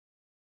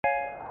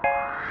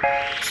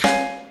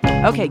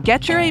Okay,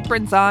 get your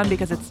aprons on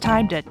because it's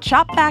time to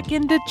chop back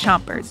into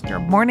Chompers, your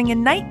morning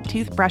and night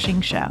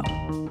toothbrushing show.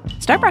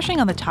 Start brushing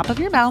on the top of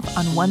your mouth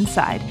on one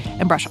side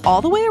and brush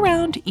all the way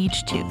around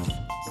each tooth.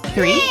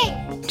 3,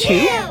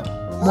 2,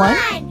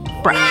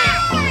 1,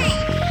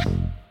 brush.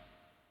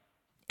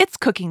 It's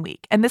cooking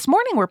week, and this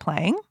morning we're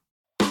playing...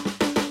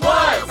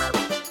 What's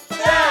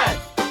that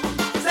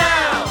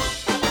sound?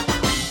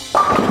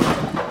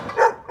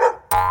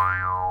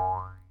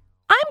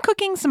 I'm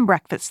cooking some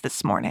breakfast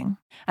this morning.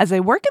 As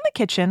I work in the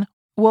kitchen,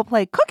 we'll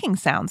play cooking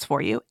sounds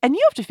for you, and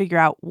you have to figure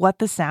out what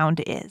the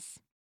sound is.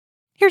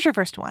 Here's your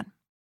first one.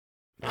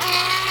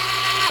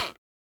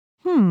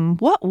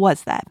 What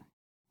was that?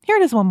 Here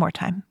it is one more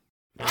time.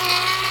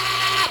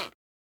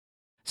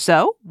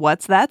 So,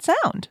 what's that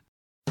sound?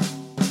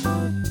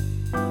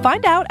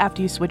 Find out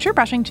after you switch your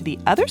brushing to the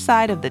other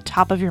side of the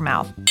top of your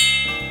mouth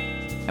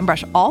and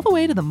brush all the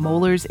way to the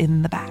molars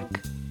in the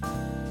back.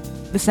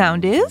 The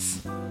sound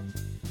is...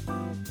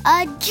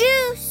 a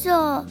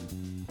juicer.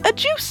 A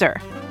juicer.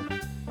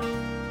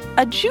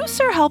 A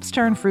juicer helps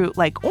turn fruit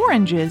like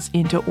oranges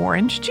into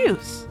orange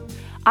juice.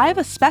 I have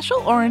a special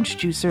orange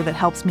juicer that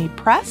helps me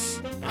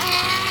press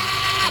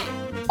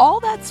all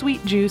that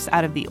sweet juice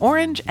out of the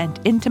orange and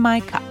into my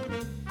cup.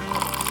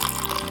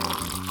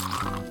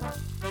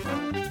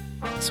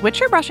 Switch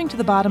your brushing to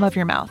the bottom of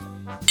your mouth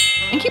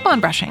and keep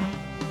on brushing.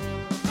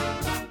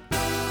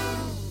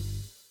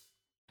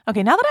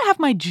 Okay, now that I have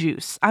my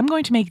juice, I'm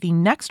going to make the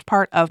next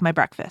part of my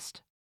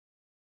breakfast.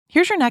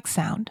 Here's your next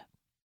sound.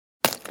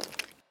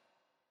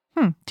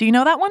 Do you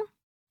know that one?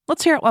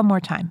 Let's hear it one more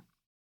time.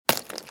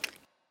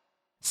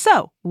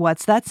 So,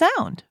 what's that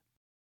sound?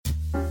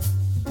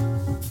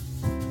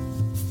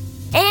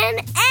 An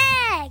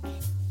egg.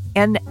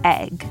 An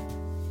egg.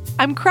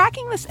 I'm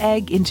cracking this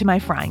egg into my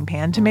frying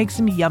pan to make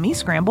some yummy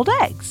scrambled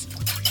eggs.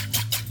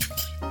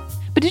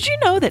 But did you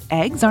know that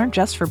eggs aren't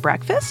just for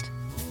breakfast?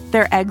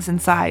 There are eggs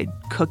inside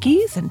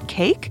cookies and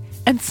cake,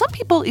 and some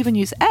people even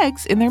use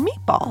eggs in their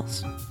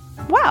meatballs.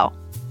 Wow,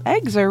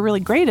 eggs are really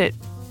great at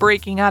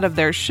breaking out of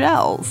their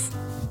shells.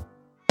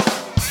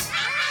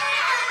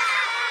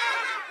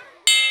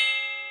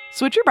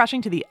 Switch your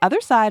brushing to the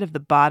other side of the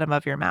bottom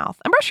of your mouth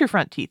and brush your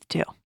front teeth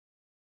too.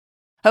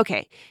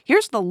 Okay,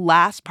 here's the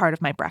last part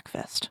of my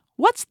breakfast.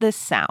 What's this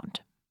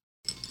sound?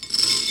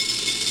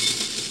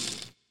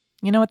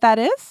 You know what that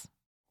is?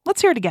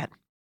 Let's hear it again.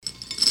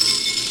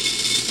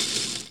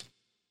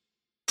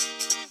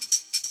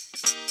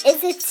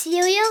 Is it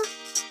cereal?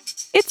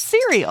 It's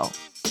cereal.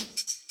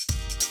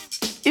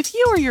 If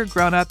you or your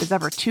grown-up is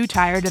ever too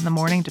tired in the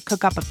morning to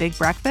cook up a big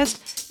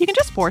breakfast, you can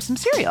just pour some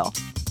cereal.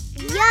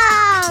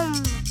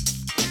 Yum!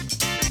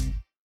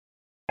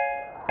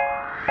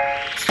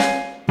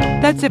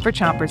 That's it for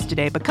Chompers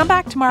today, but come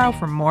back tomorrow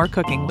for more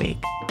Cooking Week.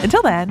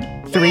 Until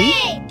then, 3,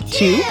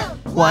 2,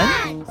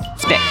 1,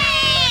 spit!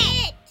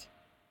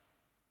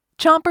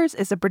 Chompers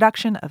is a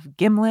production of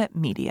Gimlet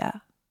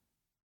Media.